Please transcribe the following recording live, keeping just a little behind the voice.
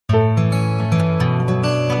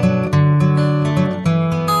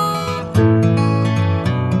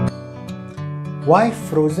why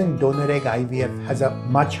frozen donor egg IVF has a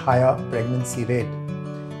much higher pregnancy rate.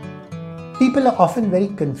 People are often very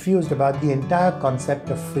confused about the entire concept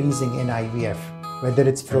of freezing in IVF, whether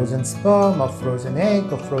it's frozen sperm or frozen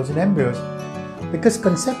egg or frozen embryos, because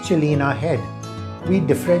conceptually in our head, we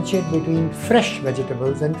differentiate between fresh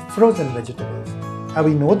vegetables and frozen vegetables. And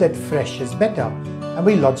we know that fresh is better, and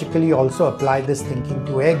we logically also apply this thinking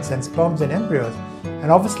to eggs and sperms and embryos,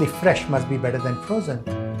 and obviously fresh must be better than frozen.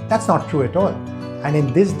 That's not true at all. And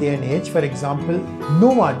in this day and age, for example,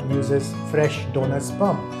 no one uses fresh donor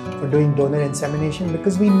sperm for doing donor insemination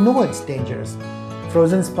because we know it's dangerous.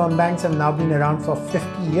 Frozen sperm banks have now been around for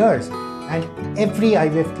 50 years, and every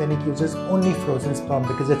IVF clinic uses only frozen sperm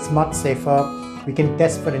because it's much safer. We can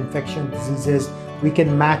test for infection diseases. We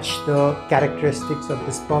can match the characteristics of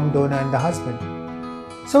the sperm donor and the husband.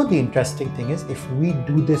 So the interesting thing is, if we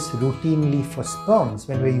do this routinely for sperms,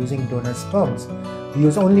 when we're using donor sperms, we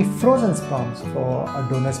use only frozen sperms for a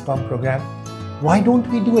donor sperm program, why don't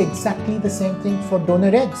we do exactly the same thing for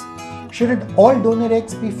donor eggs? Shouldn't all donor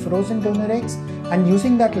eggs be frozen donor eggs? And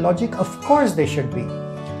using that logic, of course they should be.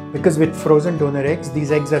 Because with frozen donor eggs,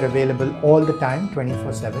 these eggs are available all the time,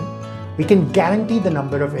 24/7. We can guarantee the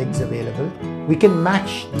number of eggs available. We can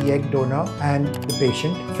match the egg donor and the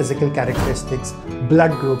patient, physical characteristics,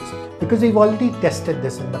 blood groups, because we've already tested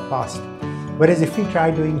this in the past. Whereas if we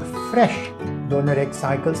try doing fresh donor egg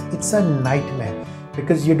cycles, it's a nightmare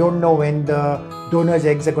because you don't know when the donor's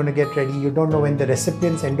eggs are going to get ready. You don't know when the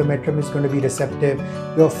recipient's endometrium is going to be receptive.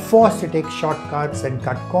 You're forced to take shortcuts and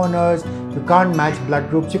cut corners. You can't match blood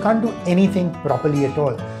groups. You can't do anything properly at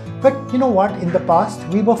all. But you know what? In the past,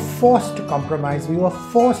 we were forced to compromise. We were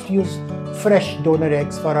forced to use fresh donor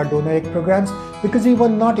eggs for our donor egg programs because we were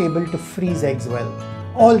not able to freeze eggs well.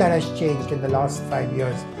 All that has changed in the last 5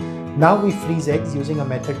 years. Now we freeze eggs using a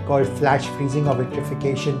method called flash freezing or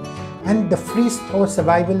vitrification, and the freeze-thaw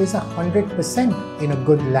survival is 100% in a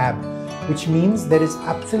good lab, which means there is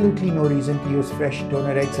absolutely no reason to use fresh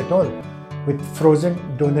donor eggs at all. With frozen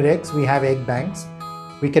donor eggs, we have egg banks.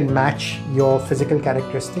 We can match your physical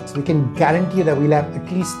characteristics. We can guarantee that we'll have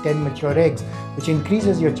at least 10 mature eggs, which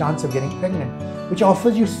increases your chance of getting pregnant, which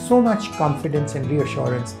offers you so much confidence and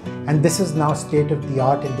reassurance. And this is now state of the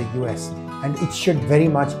art in the US. And it should very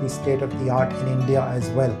much be state of the art in India as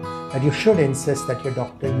well. That you should insist that your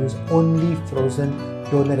doctor use only frozen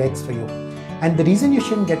donor eggs for you. And the reason you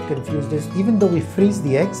shouldn't get confused is, even though we freeze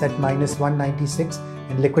the eggs at -196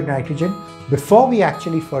 in liquid nitrogen, before we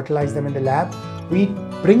actually fertilize them in the lab, we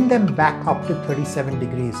bring them back up to 37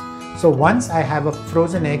 degrees. So once I have a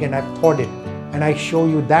frozen egg and I've thawed it, and I show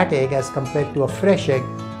you that egg as compared to a fresh egg,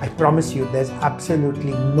 I promise you there's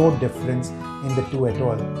absolutely no difference in the two at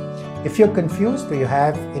all. If you're confused or you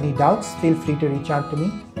have any doubts, feel free to reach out to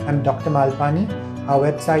me. I'm Dr. Malpani. Our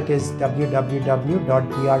website is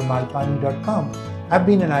www.drmalpani.com. I've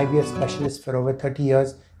been an IVF specialist for over 30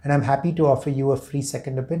 years, and I'm happy to offer you a free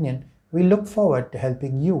second opinion. We look forward to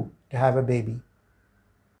helping you to have a baby.